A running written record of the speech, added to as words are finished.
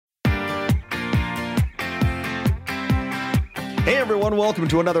Hey everyone, welcome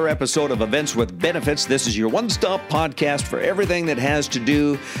to another episode of Events with Benefits. This is your one-stop podcast for everything that has to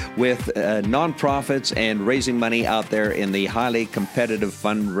do with nonprofits and raising money out there in the highly competitive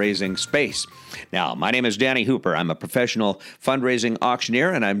fundraising space. Now, my name is Danny Hooper. I'm a professional fundraising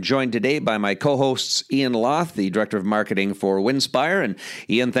auctioneer, and I'm joined today by my co-hosts Ian Loth, the Director of Marketing for Winspire. And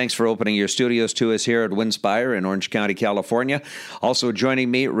Ian, thanks for opening your studios to us here at Winspire in Orange County, California. Also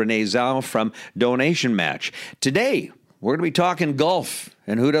joining me, Renee Zhao from Donation Match. Today, we're going to be talking golf,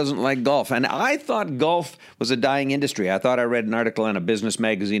 and who doesn't like golf? And I thought golf was a dying industry. I thought I read an article in a business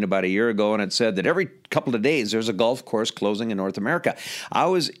magazine about a year ago, and it said that every couple of days there's a golf course closing in North America. I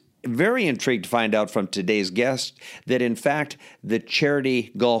was very intrigued to find out from today's guest that, in fact, the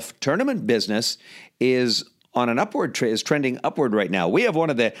charity golf tournament business is on an upward is trending upward right now. We have one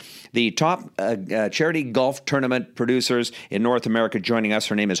of the top charity golf tournament producers in North America joining us.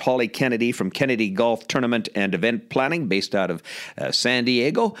 Her name is Holly Kennedy from Kennedy Golf Tournament and Event Planning, based out of San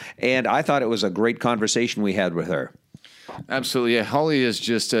Diego. And I thought it was a great conversation we had with her. Absolutely. Yeah. Holly is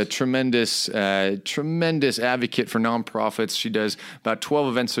just a tremendous advocate for nonprofits. She does about 12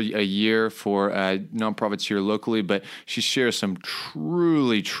 events a year for nonprofits here locally, but she shares some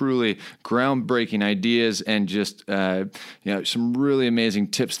truly groundbreaking ideas and just some really amazing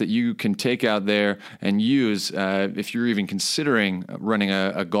tips that you can take out there and use if you're even considering running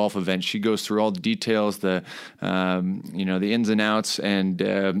a golf event. She goes through all the details, the ins and outs,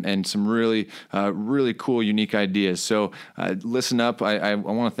 and some really cool, unique ideas. So listen up. I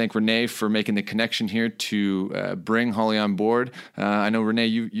want to thank Renee for making the connection here to bring Holly on board. I know, Renee,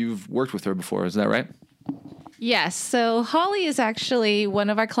 you've worked with her before. Is that right? Yes. So Holly is actually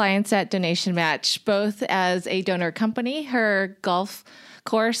one of our clients at Donation Match, both as a donor company. Her golf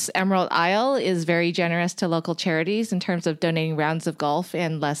course, Emerald Isle, is very generous to local charities in terms of donating rounds of golf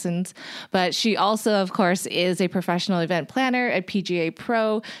and lessons. But she also, of course, is a professional event planner, a PGA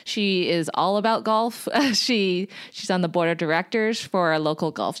pro. She is all about golf. She's on the board of directors for a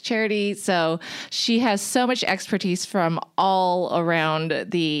local golf charity. So she has so much expertise from all around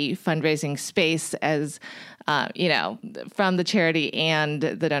the fundraising space as from the charity and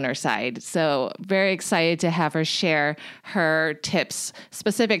the donor side. So very excited to have her share her tips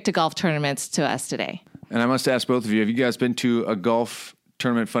specific to golf tournaments to us today. And I must ask both of you, have you guys been to a golf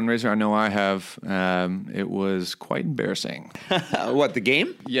tournament fundraiser? I know I have. It was quite embarrassing. What, the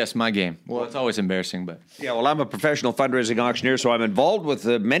game? Yes, my game. Well, it's always embarrassing, but... Yeah, well, I'm a professional fundraising auctioneer, so I'm involved with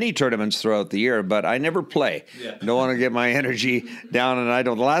many tournaments throughout the year, but I never play. Yeah. Don't want to get my energy down, and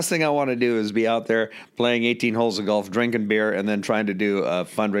the last thing I want to do is be out there playing 18 holes of golf, drinking beer, and then trying to do a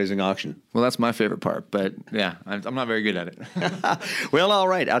fundraising auction. Well, that's my favorite part, but yeah, I'm not very good at it. Well, all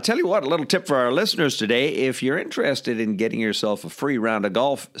right. I'll tell you what, a little tip for our listeners today. If you're interested in getting yourself a free round of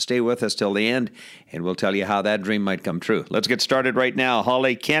golf, stay with us till the end, and we'll tell you how that dream might come true. Let's get started right now.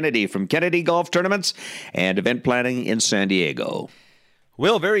 Holly Kennedy from Kennedy Golf Tournaments and Event Planning in San Diego.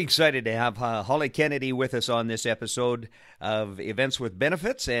 Well, very excited to have Holly Kennedy with us on this episode of Events with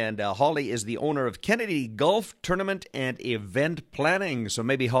Benefits, and Holly is the owner of Kennedy Golf Tournament and Event Planning. So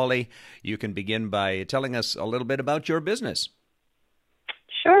maybe, Holly, you can begin by telling us a little bit about your business.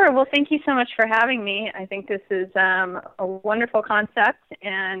 Sure. Well, thank you so much for having me. I think this is a wonderful concept,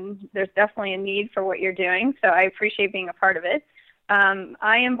 and there's definitely a need for what you're doing, so I appreciate being a part of it.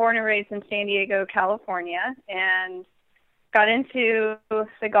 I am born and raised in San Diego, California, and got into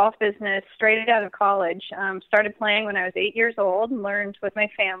the golf business straight out of college. Started playing when I was 8 years old and learned with my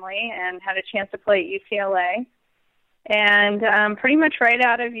family and had a chance to play at UCLA. And pretty much right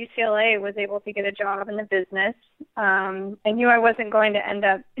out of UCLA was able to get a job in the business. I knew I wasn't going to end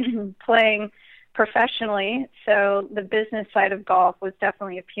up playing professionally, so the business side of golf was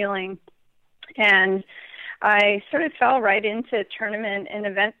definitely appealing. And I sort of fell right into tournament and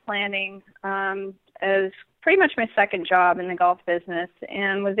event planning as pretty much my second job in the golf business,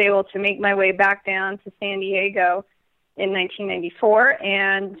 and was able to make my way back down to San Diego in 1994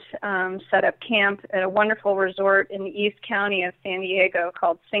 and set up camp at a wonderful resort in the East County of San Diego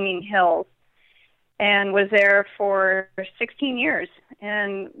called Singing Hills, and was there for 16 years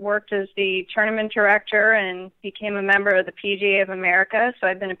and worked as the tournament director and became a member of the PGA of America. So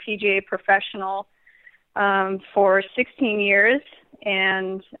I've been a PGA professional for 16 years,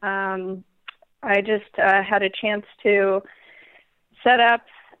 and I just had a chance to set up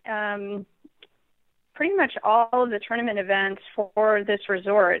pretty much all of the tournament events for this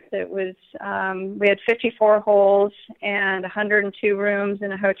resort. It was we had 54 holes and 102 rooms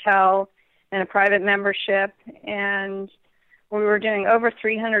in a hotel and a private membership, and we were doing over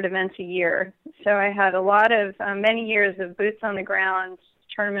 300 events a year. So I had a lot of many years of boots on the ground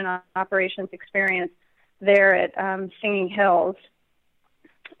tournament operations experience there at Singing Hills.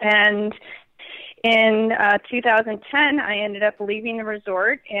 And in 2010, I ended up leaving the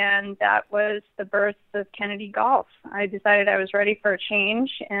resort, and that was the birth of Kennedy Golf. I decided I was ready for a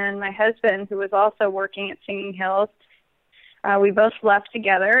change, and my husband, who was also working at Singing Hills, we both left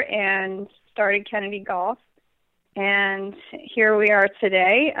together and started Kennedy Golf. And here we are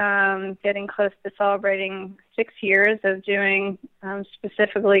today, getting close to celebrating 6 years of doing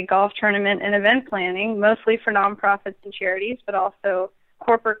specifically golf tournament and event planning, mostly for nonprofits and charities, but also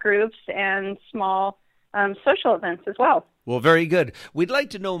corporate groups and small social events as well. Well, very good. We'd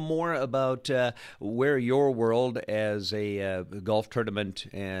like to know more about where your world as a golf tournament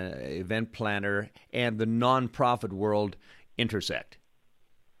event planner and the nonprofit world intersect.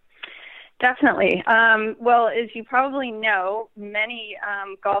 Definitely. Well, as you probably know, many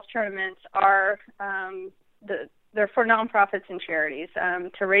golf tournaments are they're for nonprofits and charities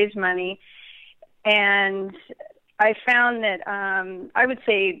to raise money, and I found that I would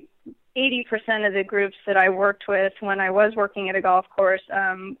say 80% of the groups that I worked with when I was working at a golf course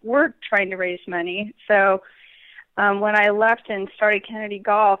were trying to raise money. So when I left and started Kennedy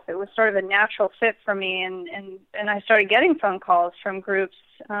Golf, it was sort of a natural fit for me, and I started getting phone calls from groups,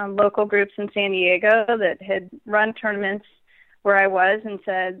 local groups in San Diego that had run tournaments where I was and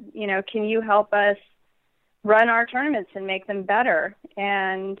said, you know, can you help us run our tournaments and make them better?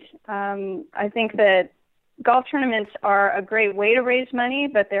 And I think that golf tournaments are a great way to raise money,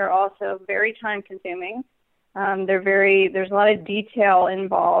 but they're also very time-consuming. There's a lot of detail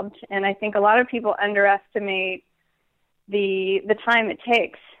involved, and I think a lot of people underestimate the time it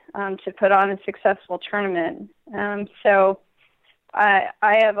takes to put on a successful tournament. So I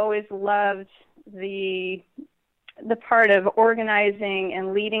have always loved the part of organizing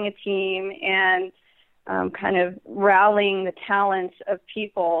and leading a team and kind of rallying the talents of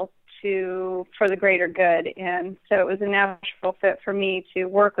people for the greater good. And so it was a natural fit for me to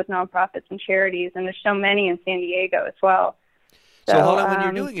work with nonprofits and charities, and there's so many in San Diego as well. So Holly, when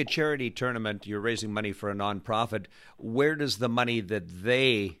you're doing a charity tournament, you're raising money for a nonprofit, where does the money that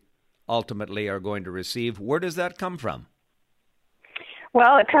they ultimately are going to receive, where does that come from?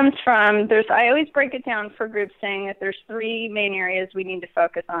 Well, it comes from, I always break it down for groups saying that there's 3 main areas we need to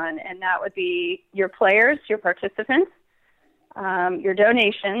focus on, and that would be your players, your participants, your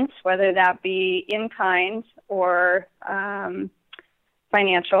donations, whether that be in kind or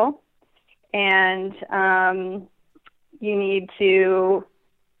financial, and you need to,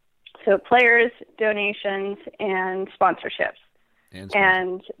 so players, donations, and sponsorships.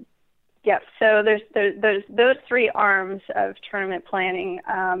 And yes, so there's those 3 arms of tournament planning.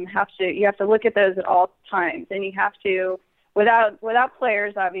 You have to look at those at all times, and you have to, without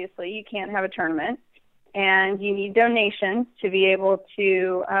players, obviously, you can't have a tournament. And you need donations to be able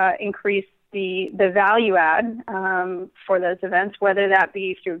to increase the value add for those events, whether that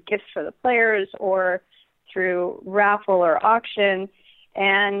be through gifts for the players or through raffle or auction.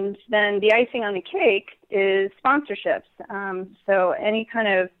 And then the icing on the cake is sponsorships. So any kind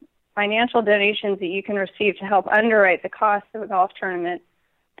of financial donations that you can receive to help underwrite the cost of a golf tournament,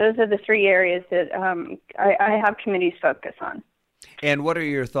 those are the 3 areas that I have committees focus on. And what are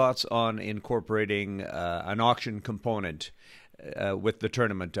your thoughts on incorporating an auction component with the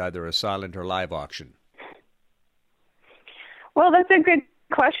tournament, either a silent or live auction? Well, that's a good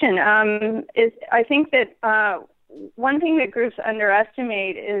question. I think that one thing that groups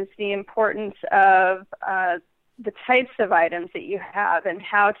underestimate is the importance of the types of items that you have and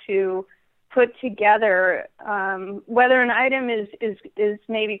how to put together whether an item is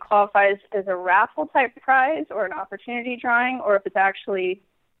maybe qualifies as a raffle type prize or an opportunity drawing, or if it's actually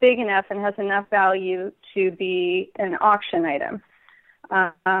big enough and has enough value to be an auction item.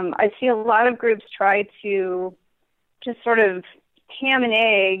 I see a lot of groups try to just sort of ham and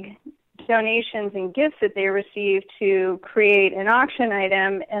egg donations and gifts that they receive to create an auction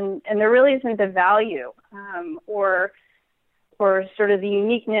item, and there really isn't the value or sort of the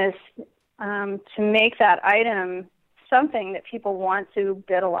uniqueness to make that item something that people want to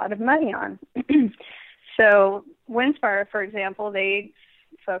bid a lot of money on. So Winspire, for example, they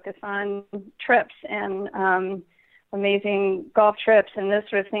focus on trips and amazing golf trips and those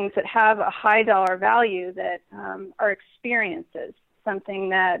sort of things that have a high dollar value that are experiences, something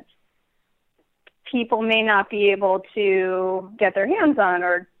that people may not be able to get their hands on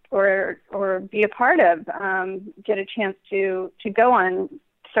or be a part of, get a chance to go on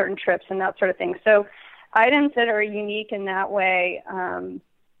certain trips and that sort of thing. So items that are unique in that way,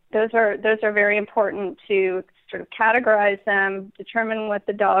 those are very important to sort of categorize them, determine what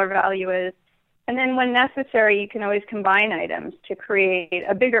the dollar value is, and then when necessary, you can always combine items to create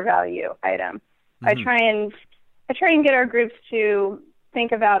a bigger value item. I try and get our groups to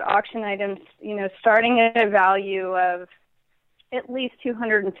think about auction items, starting at a value of at least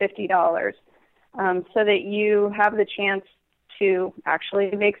 $250, so that you have the chance to actually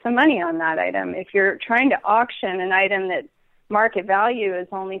make some money on that item. If you're trying to auction an item that market value is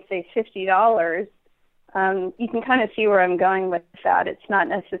only, say, $50, you can kind of see where I'm going with that. It's not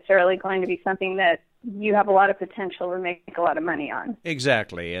necessarily going to be something that you have a lot of potential to make a lot of money on.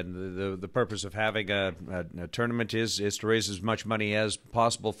 Exactly, and the purpose of having a tournament is to raise as much money as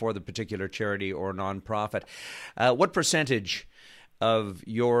possible for the particular charity or nonprofit. What percentage of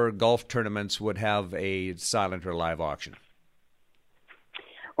your golf tournaments would have a silent or live auction?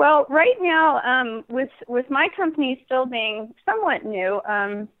 Well, right now, with my company still being somewhat new,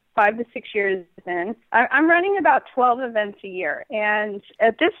 5 to 6 years in, I'm running about 12 events a year. And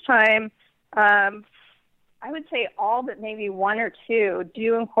at this time, I would say all but maybe one or two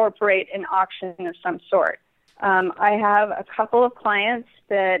do incorporate an auction of some sort. I have a couple of clients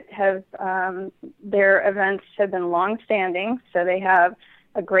that have their events have been long-standing, so they have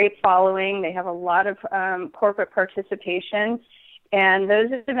a great following. They have a lot of corporate participation, and those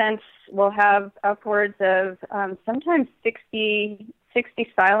events will have upwards of sometimes 60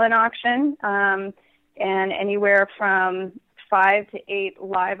 silent auction and anywhere from 5 to 8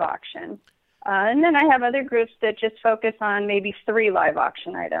 live auction. And then I have other groups that just focus on maybe 3 live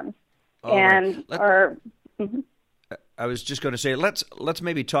auction items. I was just going to say, let's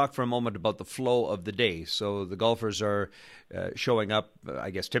maybe talk for a moment about the flow of the day. So the golfers are showing up, I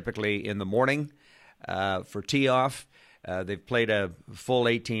guess, typically in the morning for tee-off. They've played a full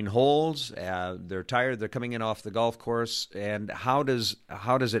 18 holes. They're tired. They're coming in off the golf course. And how does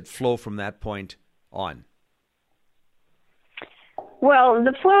it flow from that point on? Well,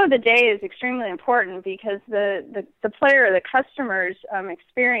 the flow of the day is extremely important because the player, the customer's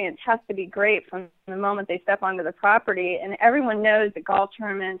experience has to be great from the moment they step onto the property. And everyone knows that golf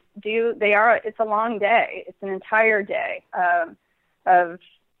tournaments it's a long day. It's an entire day of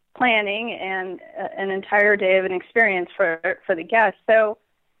planning and an entire day of an experience for the guests. So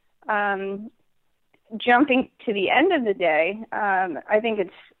jumping to the end of the day, I think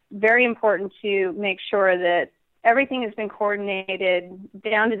it's very important to make sure that everything has been coordinated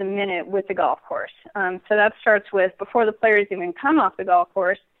down to the minute with the golf course. So that starts with, before the players even come off the golf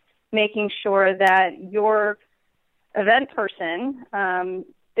course, making sure that your event person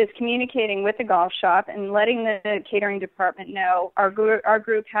is communicating with the golf shop and letting the catering department know our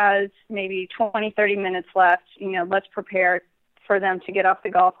group has maybe 20, 30 minutes left. Let's prepare for them to get off the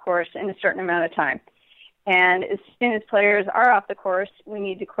golf course in a certain amount of time. And as soon as players are off the course, we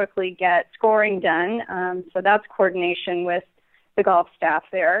need to quickly get scoring done. So that's coordination with the golf staff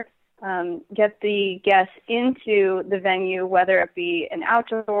there. Get the guests into the venue, whether it be an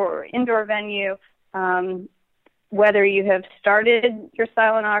outdoor or indoor venue, whether you have started your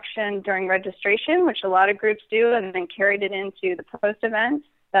silent auction during registration, which a lot of groups do, and then carried it into the post-event.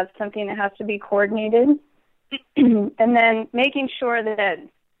 That's something that has to be coordinated. And then making sure that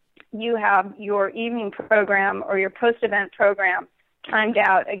you have your evening program or your post-event program timed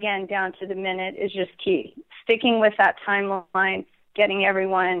out, again, down to the minute is just key. Sticking with that timeline, getting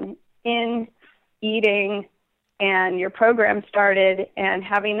everyone in, eating, and your program started, and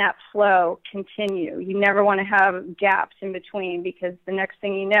having that flow continue. You never want to have gaps in between, because the next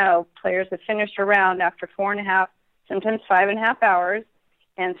thing you know, players have finished a round after 4.5, sometimes 5.5 hours,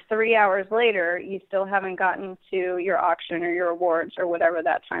 and 3 hours later, you still haven't gotten to your auction or your awards or whatever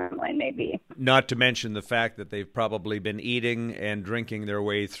that timeline may be. Not to mention the fact that they've probably been eating and drinking their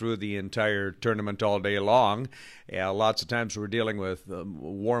way through the entire tournament all day long. Lots of times we're dealing with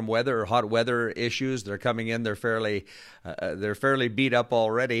warm weather or hot weather issues. They're coming in, they're fairly beat up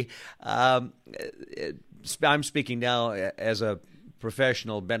already. I'm speaking now as a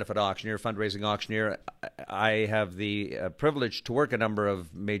professional benefit auctioneer, fundraising auctioneer. I have the privilege to work a number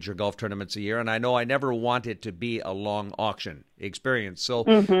of major golf tournaments a year, and I know I never want it to be a long auction experience. So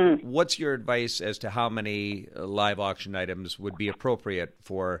what's your advice as to how many live auction items would be appropriate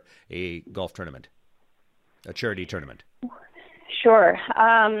for a golf tournament, a charity tournament? Sure.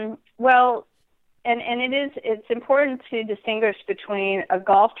 Well, it's important to distinguish between a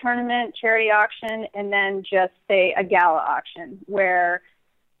golf tournament charity auction and then just, say, a gala auction where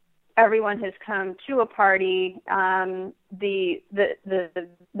everyone has come to a party. The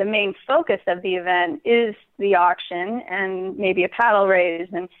main focus of the event is the auction and maybe a paddle raise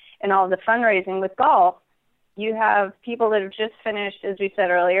and all the fundraising. With golf, you have people that have just finished, as we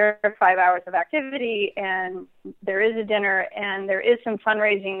said earlier, 5 hours of activity, and there is a dinner, and there is some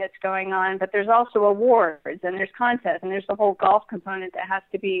fundraising that's going on, but there's also awards, and there's contests, and there's the whole golf component that has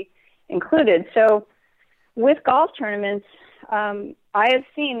to be included. So with golf tournaments, I have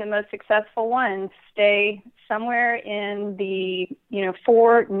seen the most successful ones stay somewhere in the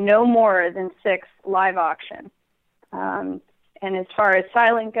 4, no more than 6 live auction. And as far as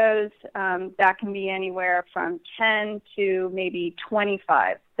silent goes, that can be anywhere from 10 to maybe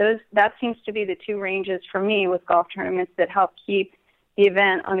 25. That seems to be the 2 ranges for me with golf tournaments that help keep the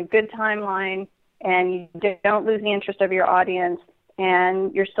event on a good timeline, and you don't lose the interest of your audience,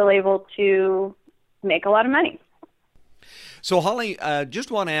 and you're still able to make a lot of money. So, Holly,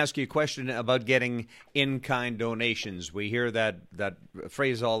 just want to ask you a question about getting in-kind donations. We hear that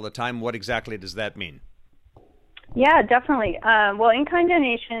phrase all the time. What exactly does that mean? Yeah, definitely. Well, in-kind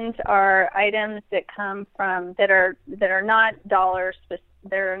donations are items that come from that are not dollars.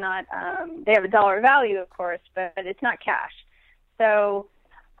 They're not. They have a dollar value, of course, but it's not cash. So,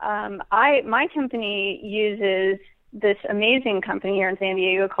 my company uses this amazing company here in San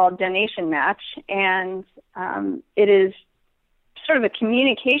Diego called Donation Match, and it is sort of a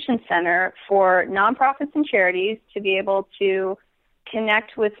communication center for nonprofits and charities to be able to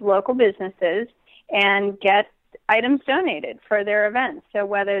connect with local businesses and get items donated for their events. So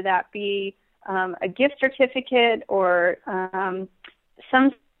whether that be a gift certificate or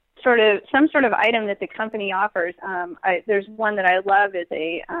some sort of item that the company offers. There's one that I love is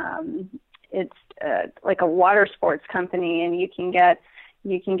it's like a water sports company, and you can get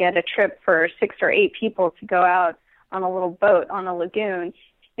a trip for 6 or 8 people to go out on a little boat on a lagoon.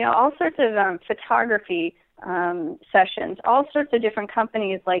 All sorts of photography sessions, all sorts of different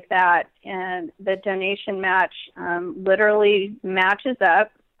companies like that. And the Donation Match literally matches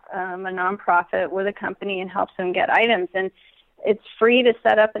up a nonprofit with a company and helps them get items. And it's free to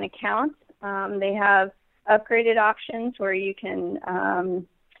set up an account. They have upgraded options where you can,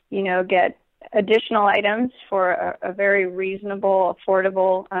 get additional items for a very reasonable,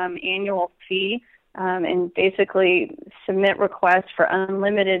 affordable annual fee. And basically submit requests for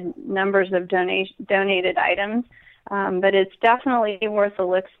unlimited numbers of donated items. But it's definitely worth a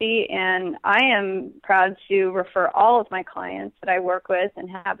look-see, and I am proud to refer all of my clients that I work with and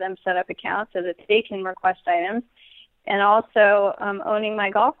have them set up accounts so that they can request items. And also owning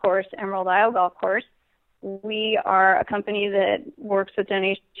my golf course, Emerald Isle Golf Course, we are a company that works with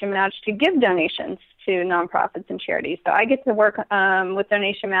Donation Match to give donations to nonprofits and charities. So I get to work with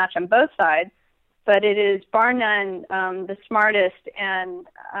Donation Match on both sides. But it is bar none the smartest and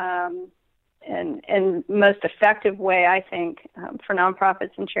most effective way, I think, for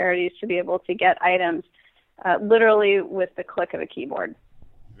nonprofits and charities to be able to get items literally with the click of a keyboard.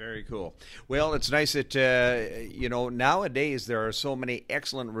 Very cool. Well, it's nice that, nowadays there are so many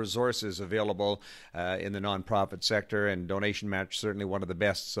excellent resources available in the nonprofit sector, and Donation Match certainly one of the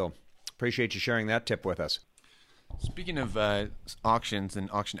best. So appreciate you sharing that tip with us. Speaking of auctions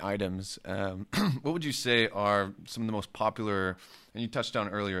and auction items, what would you say are some of the most popular, and you touched on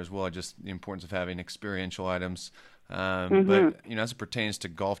earlier as well, just the importance of having experiential items. But, as it pertains to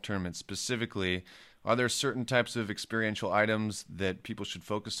golf tournaments specifically, are there certain types of experiential items that people should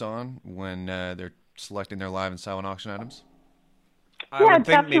focus on when they're selecting their live and silent auction items? I would think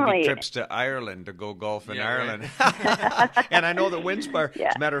definitely. Maybe trips to Ireland to go golf in Ireland. Right. And I know that Windspire,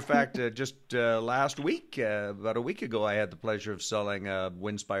 as a matter of fact, just last week, about a week ago, I had the pleasure of selling a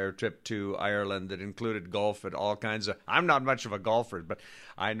Windspire trip to Ireland that included golf at all kinds of... I'm not much of a golfer, but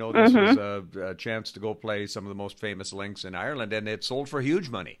I know this was a chance to go play some of the most famous links in Ireland, and it sold for huge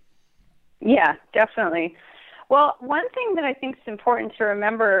money. Yeah, definitely. Well, one thing that I think is important to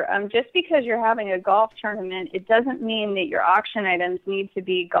remember, just because you're having a golf tournament, it doesn't mean that your auction items need to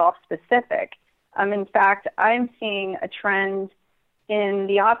be golf specific. In fact, I'm seeing a trend in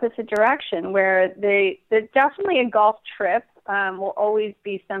the opposite direction where there's definitely a golf trip will always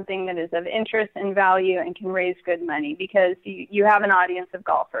be something that is of interest and value and can raise good money because you have an audience of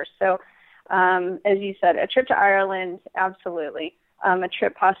golfers. So, as you said, a trip to Ireland, absolutely. A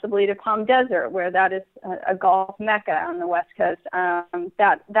trip possibly to Palm Desert, where that is a golf mecca on the West Coast.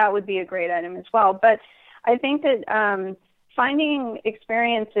 That would be a great item as well. But I think that finding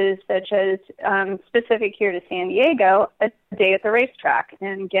experiences such as specific here to San Diego, a day at the racetrack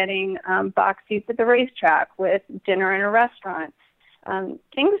and getting box seats at the racetrack with dinner in a restaurant,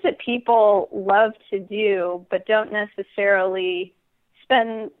 things that people love to do but don't necessarily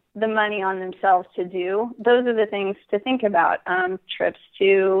spend the money on themselves to do. Those are the things to think about. Trips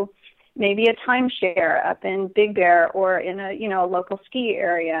to maybe a timeshare up in Big Bear or in a local ski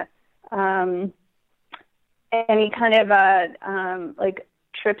area. Any kind of like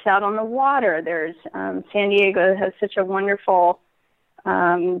trips out on the water. There's San Diego has such a wonderful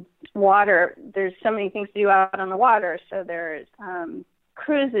water. There's so many things to do out on the water. So there's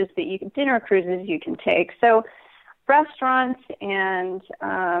dinner cruises you can take. So restaurants and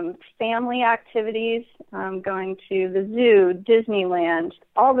family activities, going to the zoo, Disneyland,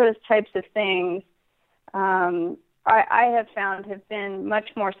 all those types of things, I have found have been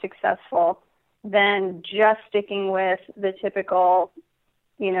much more successful than just sticking with the typical,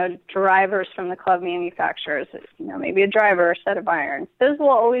 drivers from the club manufacturers, maybe a driver or a set of irons. Those will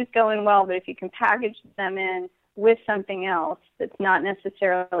always go in well, but if you can package them in with something else that's not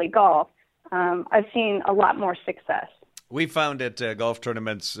necessarily golf, I've seen a lot more success. We found at golf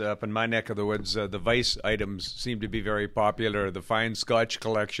tournaments up in my neck of the woods, the Vice items seem to be very popular. The fine Scotch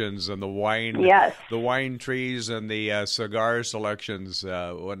collections and the wine trees and the cigar selections,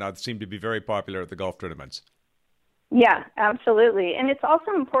 whatnot, seem to be very popular at the golf tournaments. Yeah, absolutely. And it's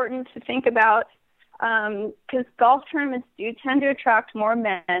also important to think about, because golf tournaments do tend to attract more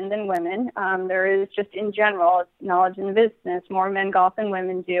men than women. There is just in general, it's knowledge in the business, more men golf than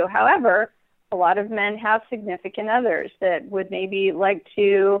women do. However, a lot of men have significant others that would maybe like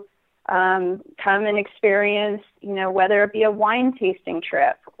to come and experience, whether it be a wine tasting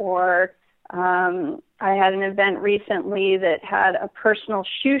trip or I had an event recently that had a personal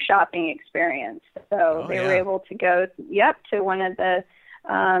shoe shopping experience. So they were able to go, to one of the,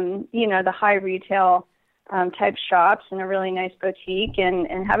 the high retail type shops in a really nice boutique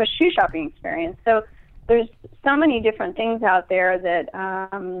and have a shoe shopping experience. So there's so many different things out there that are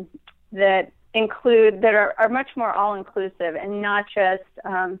much more all-inclusive and not just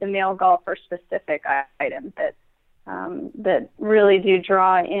the male golfer specific items that really do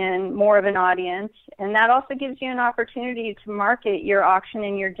draw in more of an audience. And that also gives you an opportunity to market your auction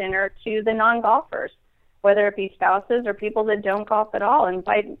and your dinner to the non-golfers, whether it be spouses or people that don't golf at all, and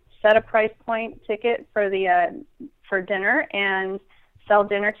set a price point ticket for dinner and sell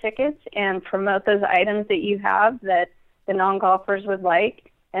dinner tickets and promote those items that you have that the non-golfers would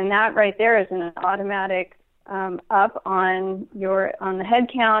like. And that right there is an automatic up on the head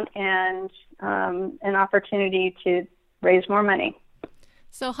count and an opportunity to raise more money.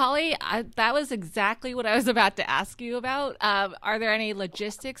 So Holly, that was exactly what I was about to ask you about. Are there any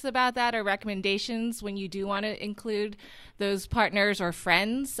logistics about that or recommendations when you do want to include those partners or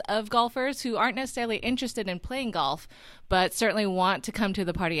friends of golfers who aren't necessarily interested in playing golf, but certainly want to come to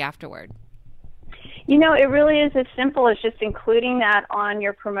the party afterward? It really is as simple as just including that on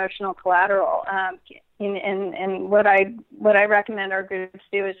your promotional collateral. And what I recommend our groups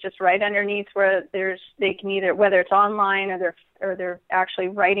do is just right underneath where they can either, whether it's online or they're actually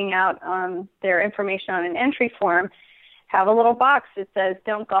writing out their information on an entry form, have a little box that says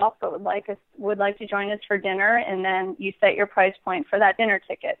 "Don't golf, but would like to join us for dinner," and then you set your price point for that dinner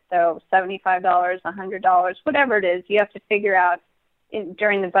ticket. So $75, $100, whatever it is, you have to figure out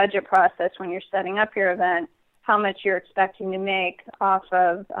during the budget process when you're setting up your event how much you're expecting to make off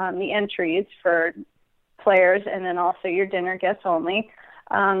of the entries for players and then also your dinner guests only.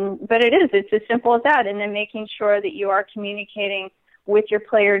 But it's as simple as that. And then making sure that you are communicating with your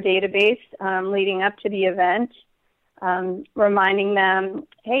player database leading up to the event, reminding them,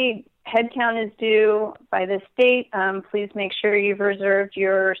 hey, head count is due by this date. Please make sure you've reserved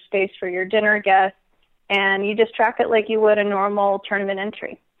your space for your dinner guests. And you just track it like you would a normal tournament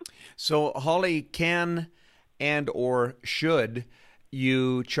entry. So, Holly, can and or should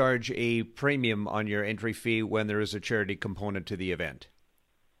you charge a premium on your entry fee when there is a charity component to the event?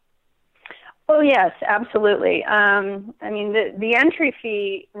 Oh, yes, absolutely. The entry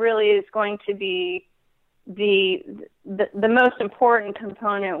fee really is going to be the most important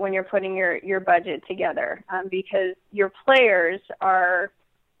component when you're putting your budget together, because your players are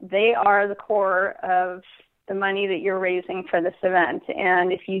the core of the money that you're raising for this event.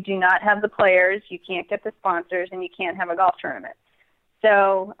 And if you do not have the players, you can't get the sponsors and you can't have a golf tournament.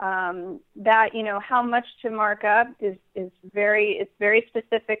 So how much to mark up is very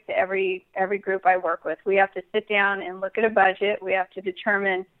specific to every group I work with. We have to sit down and look at a budget. We have to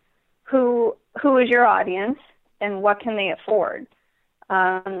determine who is your audience and what can they afford.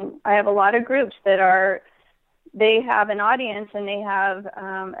 I have a lot of groups that they have an audience and they have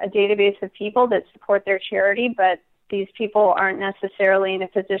a database of people that support their charity, but these people aren't necessarily in a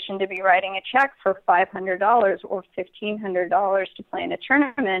position to be writing a check for $500 or $1,500 to play in a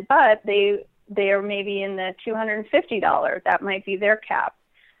tournament, but they are maybe in the $250. That might be their cap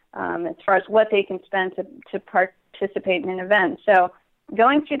as far as what they can spend to participate in an event. So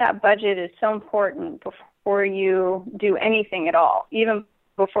going through that budget is so important before you do anything at all, even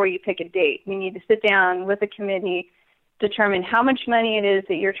before you pick a date. You need to sit down with a committee, determine how much money it is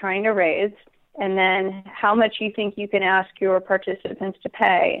that you're trying to raise, and then how much you think you can ask your participants to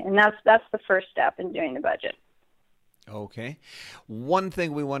pay. And that's the first step in doing the budget. Okay. One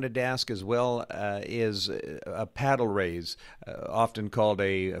thing we wanted to ask as well is a paddle raise, often called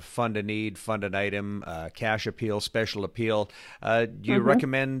a fund a need, fund an item, cash appeal, special appeal. Do you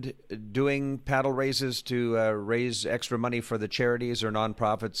recommend doing paddle raises to raise extra money for the charities or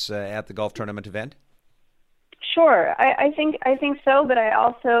nonprofits at the golf tournament event? Sure, I think so, but I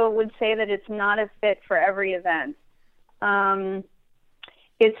also would say that it's not a fit for every event. I've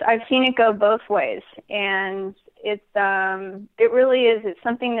seen it go both ways, and it really is. It's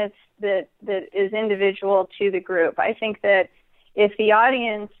something that is individual to the group. I think that if the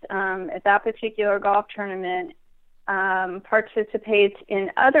audience at that particular golf tournament participates in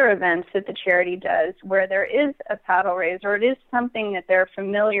other events that the charity does, where there is a paddle raise or it is something that they're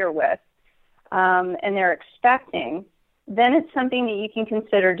familiar with and they're expecting, then it's something that you can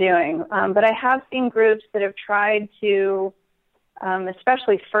consider doing. But I have seen groups that have tried to,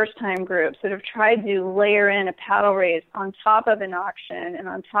 especially first-time groups, that have tried to layer in a paddle raise on top of an auction and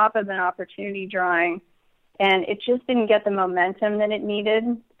on top of an opportunity drawing, and it just didn't get the momentum that it needed.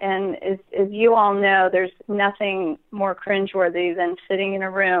 And as you all know, there's nothing more cringeworthy than sitting in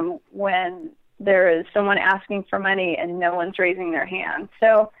a room when there is someone asking for money and no one's raising their hand.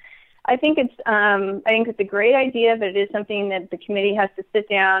 So I think it's a great idea, but it is something that the committee has to sit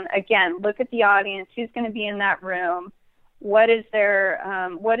down, again, look at the audience, who's going to be in that room, what is their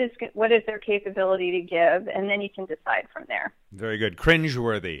capability to give, and then you can decide from there. Very good.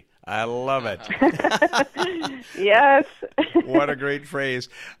 Cringeworthy. I love it. Yes. What a great phrase.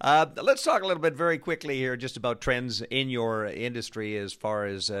 Let's talk a little bit very quickly here just about trends in your industry as far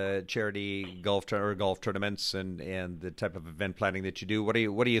as charity golf tournaments and the type of event planning that you do. What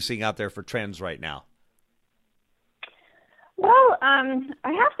are you seeing out there for trends right now? Well, I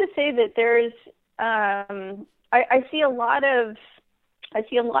have to say that there's I see a lot of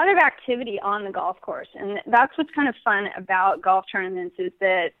activity on the golf course, and that's what's kind of fun about golf tournaments is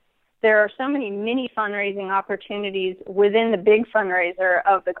that there are so many mini fundraising opportunities within the big fundraiser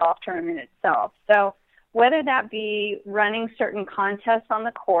of the golf tournament itself. So whether that be running certain contests on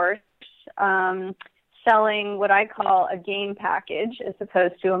the course, selling what I call a game package as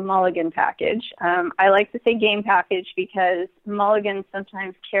opposed to a mulligan package. I like to say game package because mulligans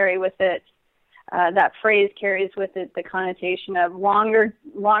sometimes carry with it, that phrase carries with it the connotation of longer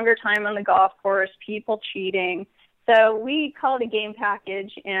time on the golf course, people cheating. So we call it a game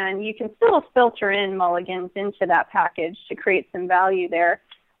package, and you can still filter in mulligans into that package to create some value there.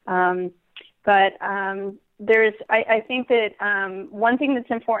 I think that one thing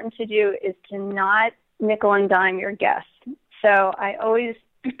that's important to do is to not nickel and dime your guests. So I always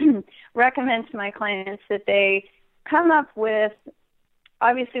recommend to my clients that they come up with,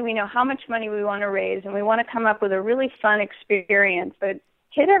 obviously we know how much money we want to raise, and we want to come up with a really fun experience, but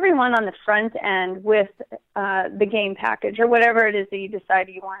hit everyone on the front end with the game package or whatever it is that you decide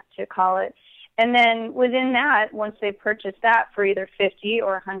you want to call it. And then within that, once they purchase that for either $50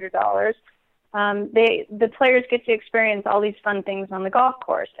 or $100, the players get to experience all these fun things on the golf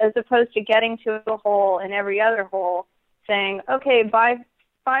course, as opposed to getting to a hole and every other hole saying, okay, buy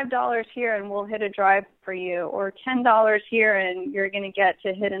 $5 here and we'll hit a drive for you, or $10 here and you're going to get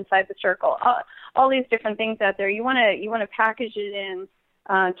to hit inside the circle. All these different things out there. You want to package it in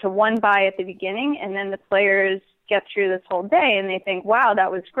to one buy at the beginning, and then the players get through this whole day and they think, wow,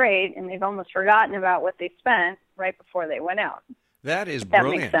 that was great, and they've almost forgotten about what they spent right before they went out. That is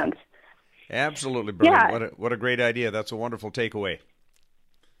brilliant. That makes sense. Absolutely brilliant. Yeah. What a great idea. That's a wonderful takeaway.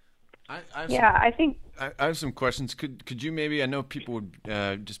 I have some questions. Could you maybe, I know people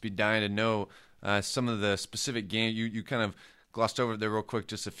would just be dying to know some of the specific games. You kind of glossed over there real quick,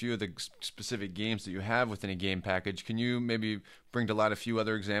 just a few of the specific games that you have within a game package. Can you maybe bring to light a few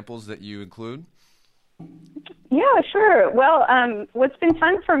other examples that you include? Yeah, sure. Well, what's been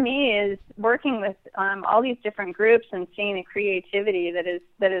fun for me is working with all these different groups and seeing the creativity that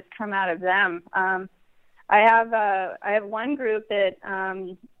has come out of them. I have one group that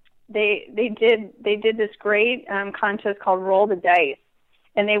they did this great contest called Roll the Dice,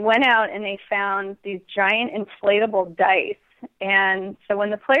 and they went out and they found these giant inflatable dice. And so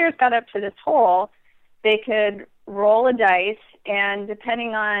when the players got up to this hole, they could roll a dice, and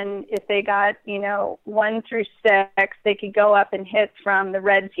depending on if they got, 1 through 6, they could go up and hit from the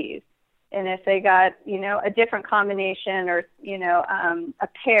red tees. And if they got, a different combination or, a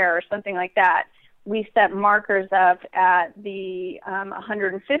pair or something like that, we set markers up at the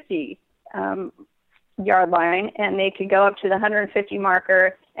 150 yard line, and they could go up to the 150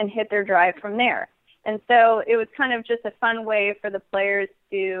 marker and hit their drive from there. And so it was kind of just a fun way for the players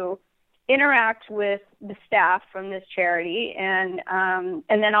to interact with the staff from this charity, and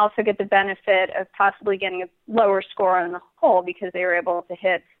then also get the benefit of possibly getting a lower score on the hole because they were able to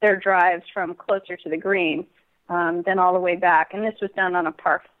hit their drives from closer to the green than all the way back. And this was done on a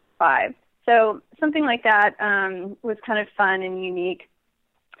par 5. So something like that was kind of fun and unique.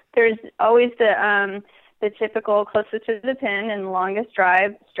 There's always the typical closest to the pin and longest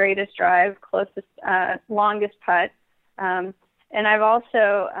drive, straightest drive, closest, longest putt. And I've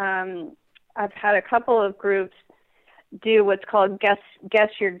also I've had a couple of groups do what's called guess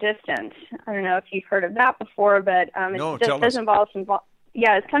your distance. I don't know if you've heard of that before, but No, it does involve some.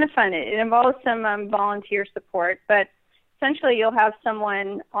 Yeah, it's kind of fun. It involves some volunteer support, but essentially you'll have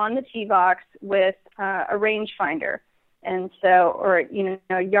someone on the tee box with a rangefinder, and so, or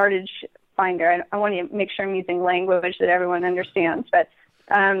yardage finder. I want to make sure I'm using language that everyone understands, but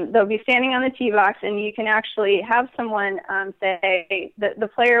they'll be standing on the tee box, and you can actually have someone say the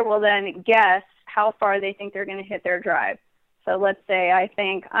player will then guess how far they think they're going to hit their drive. So let's say I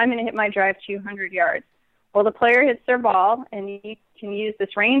think I'm going to hit my drive 200 yards. Well, the player hits their ball, and you can use this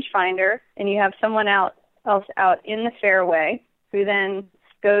rangefinder, and you have someone else out in the fairway who then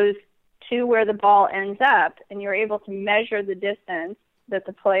goes to where the ball ends up, and you're able to measure the distance that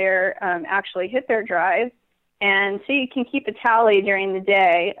the player actually hit their drive. And so you can keep a tally during the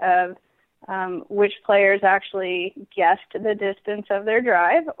day of which players actually guessed the distance of their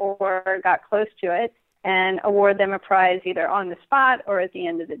drive or got close to it, and award them a prize either on the spot or at the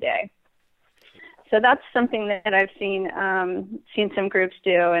end of the day. So that's something that I've seen some groups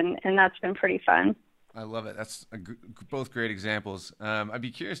do, and that's been pretty fun. I love it. That's both great examples. I'd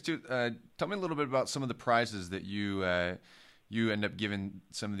be curious to tell me a little bit about some of the prizes that you end up giving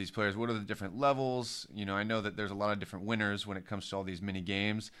some of these players. What are the different levels? I know that there's a lot of different winners when it comes to all these mini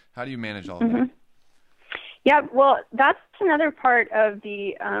games. How do you manage all of that? Yeah, well, that's another part of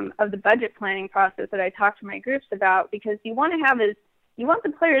the budget planning process that I talk to my groups about, because you want the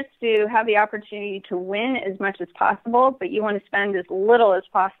players to have the opportunity to win as much as possible, but you want to spend as little as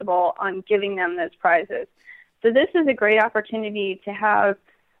possible on giving them those prizes. So this is a great opportunity to have,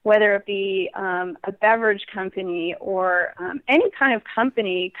 whether it be a beverage company or any kind of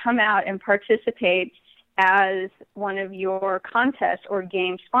company, come out and participate as one of your contest or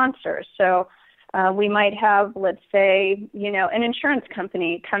game sponsors. So we might have, let's say, an insurance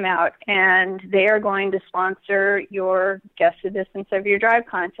company come out, and they are going to sponsor your guess the distance of your drive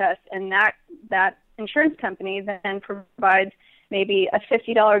contest, and that insurance company then provides maybe a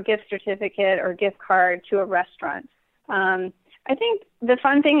 $50 gift certificate or gift card to a restaurant. I think the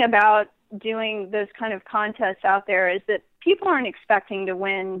fun thing about doing those kind of contests out there is that people aren't expecting to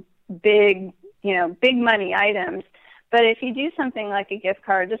win big money items. But if you do something like a gift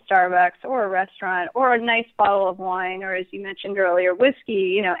card to Starbucks or a restaurant or a nice bottle of wine, or as you mentioned earlier,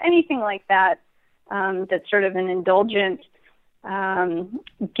 whiskey, anything like that, that's sort of an indulgent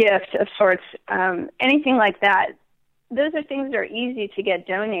gift of sorts, anything like that, those are things that are easy to get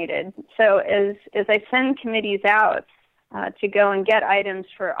donated. So as I send committees out to go and get items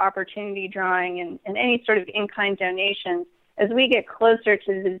for opportunity drawing and any sort of in-kind donations, as we get closer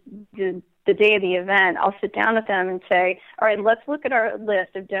to the day of the event, I'll sit down with them and say, all right, let's look at our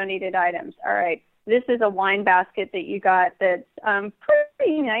list of donated items. All right, this is a wine basket that you got that's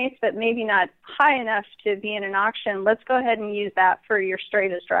pretty nice, but maybe not high enough to be in an auction. Let's go ahead and use that for your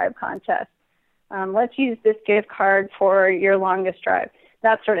straightest drive contest. Let's use this gift card for your longest drive,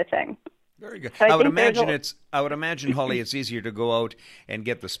 that sort of thing. Very good. So I would imagine, Holly, it's easier to go out and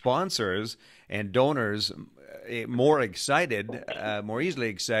get the sponsors and donors more easily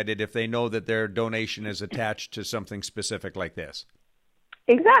excited if they know that their donation is attached to something specific like this.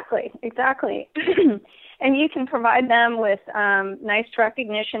 Exactly. And you can provide them with nice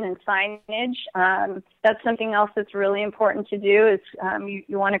recognition and signage. That's something else that's really important to do is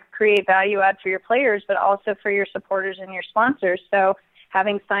you want to create value add for your players, but also for your supporters and your sponsors. So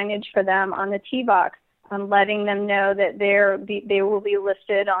having signage for them on the tee box, letting them know that they will be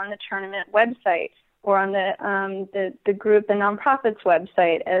listed on the tournament website or on the group, the nonprofit's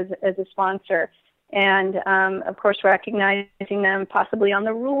website as a sponsor. And, of course, recognizing them possibly on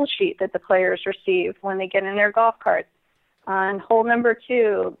the rule sheet that the players receive when they get in their golf carts. On hole number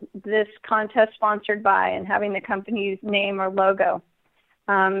 2, this contest sponsored by, and having the company's name or logo.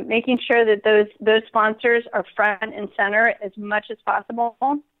 Making sure that those sponsors are front and center as much as possible.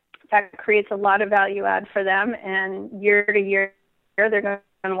 That creates a lot of value add for them, and year to year, they're going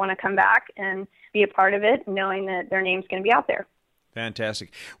to want to come back and be a part of it, knowing that their name's going to be out there.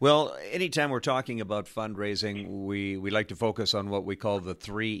 Fantastic. Well, anytime we're talking about fundraising, we like to focus on what we call the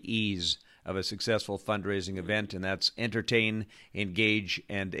 3 E's of a successful fundraising event, and that's entertain, engage,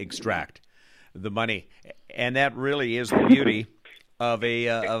 and extract. the money. And that really is the beauty of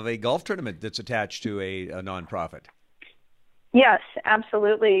a golf tournament that's attached to a nonprofit. Yes,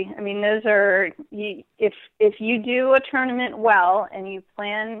 absolutely. I mean, those are if you do a tournament well and you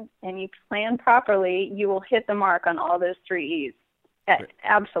plan properly, you will hit the mark on all those 3 E's.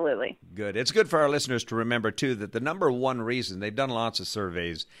 Absolutely. Good. It's good for our listeners to remember, too, that the number one reason, they've done lots of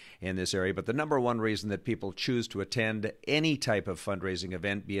surveys in this area, but the number one reason that people choose to attend any type of fundraising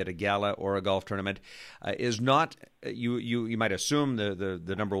event, be it a gala or a golf tournament, is not, you might assume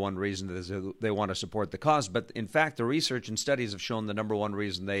the number one reason is they want to support the cause, but in fact, the research and studies have shown the number one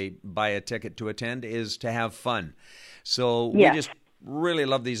reason they buy a ticket to attend is to have fun. So yes. We just really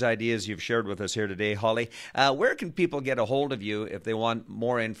love these ideas you've shared with us here today, Holly. Where can people get a hold of you if they want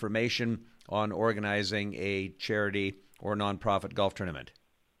more information on organizing a charity or nonprofit golf tournament?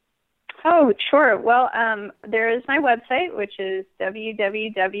 Oh, sure. Well, there is my website, which is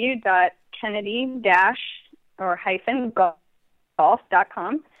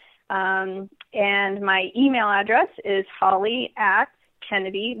www.kennedy-golf.com. And my email address is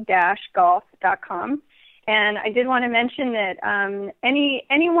holly@kennedy-golf.com. And I did want to mention that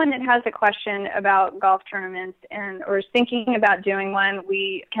anyone that has a question about golf tournaments or is thinking about doing one,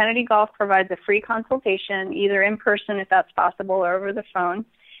 Kennedy Golf provides a free consultation, either in person if that's possible or over the phone.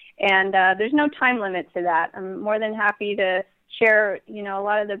 And there's no time limit to that. I'm more than happy to share, a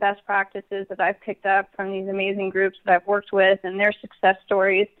lot of the best practices that I've picked up from these amazing groups that I've worked with and their success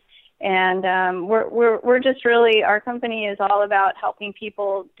stories. And we're just really, our company is all about helping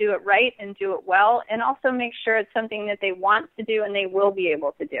people do it right and do it well, and also make sure it's something that they want to do and they will be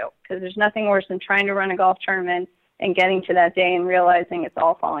able to do. Because there's nothing worse than trying to run a golf tournament and getting to that day and realizing it's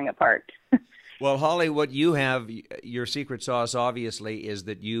all falling apart. Well, Holly, what you have, your secret sauce, obviously, is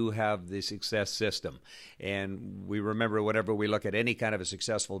that you have the success system. And we remember whenever we look at any kind of a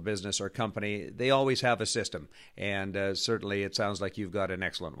successful business or company, they always have a system. And certainly it sounds like you've got an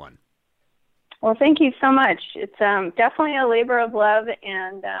excellent one. Well, thank you so much. It's definitely a labor of love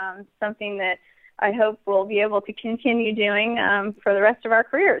and something that I hope we'll be able to continue doing for the rest of our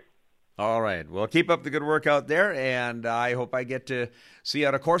careers. All right. Well, keep up the good work out there, and I hope I get to see you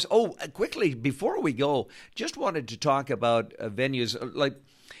at a course. Oh, quickly, before we go, just wanted to talk about venues. Like,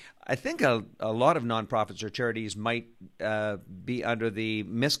 I think a lot of nonprofits or charities might be under the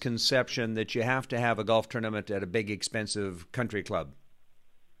misconception that you have to have a golf tournament at a big, expensive country club.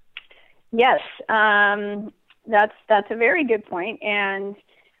 Yes, that's a very good point, and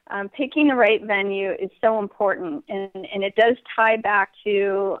picking the right venue is so important, and it does tie back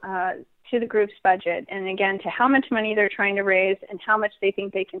to the group's budget, and again to how much money they're trying to raise and how much they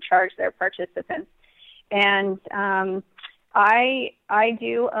think they can charge their participants. And I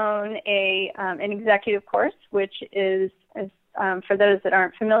do own an executive course, which is for those that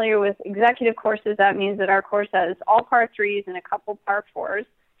aren't familiar with executive courses, that means that our course has all par threes and a couple par fours.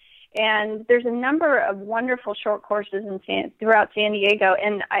 And there's a number of wonderful short courses throughout San Diego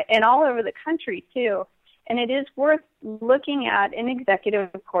and all over the country, too. And it is worth looking at an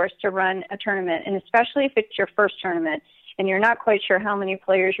executive course to run a tournament, and especially if it's your first tournament and you're not quite sure how many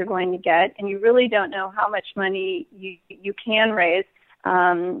players you're going to get and you really don't know how much money you can raise.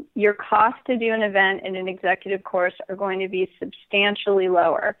 Your cost to do an event in an executive course are going to be substantially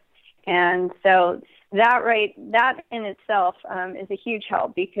lower. And so that in itself is a huge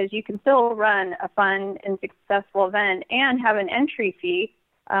help, because you can still run a fun and successful event and have an entry fee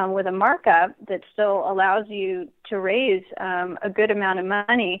with a markup that still allows you to raise a good amount of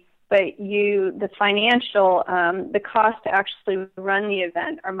money, but the cost to actually run the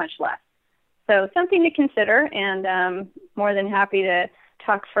event are much less. So something to consider, and more than happy to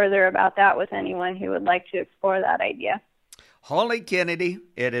talk further about that with anyone who would like to explore that idea. Holly Kennedy,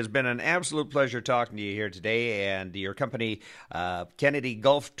 it has been an absolute pleasure talking to you here today, and your company, Kennedy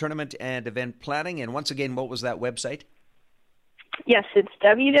Golf Tournament and Event Planning. And once again, what was that website? Yes, it's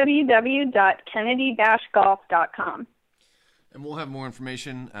www.kennedy-golf.com. And we'll have more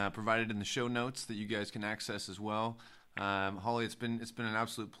information provided in the show notes that you guys can access as well. Holly, it's been an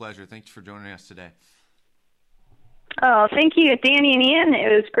absolute pleasure. Thank you for joining us today. Oh, thank you, Danny and Ian. It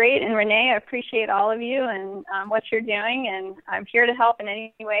was great. And Renee, I appreciate all of you and what you're doing. And I'm here to help in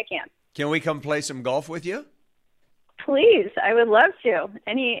any way I can. Can we come play some golf with you? Please, I would love to.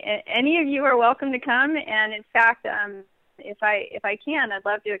 Any of you are welcome to come. And in fact, if I can, I'd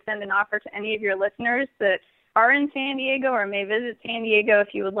love to extend an offer to any of your listeners that are in San Diego or may visit San Diego.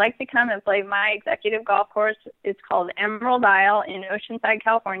 If you would like to come and play my executive golf course, it's called Emerald Isle in Oceanside,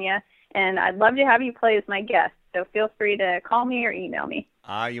 California. and I'd love to have you play as my guest. So feel free to call me or email me.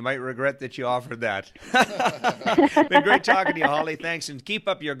 You might regret that you offered that. Been great talking to you, Holly. Thanks, and keep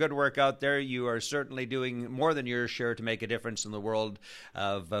up your good work out there. You are certainly doing more than your share to make a difference in the world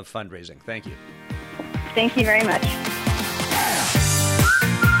of fundraising. Thank you. Thank you very much.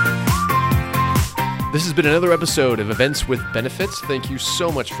 This has been another episode of Events with Benefits. Thank you so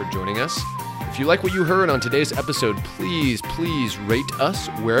much for joining us. If you like what you heard on today's episode, please rate us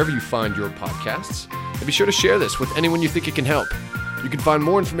wherever you find your podcasts. And be sure to share this with anyone you think it can help. You can find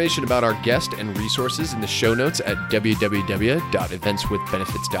more information about our guest and resources in the show notes at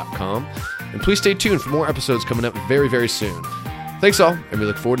www.eventswithbenefits.com. And please stay tuned for more episodes coming up very, very soon. Thanks all, and we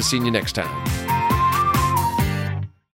look forward to seeing you next time.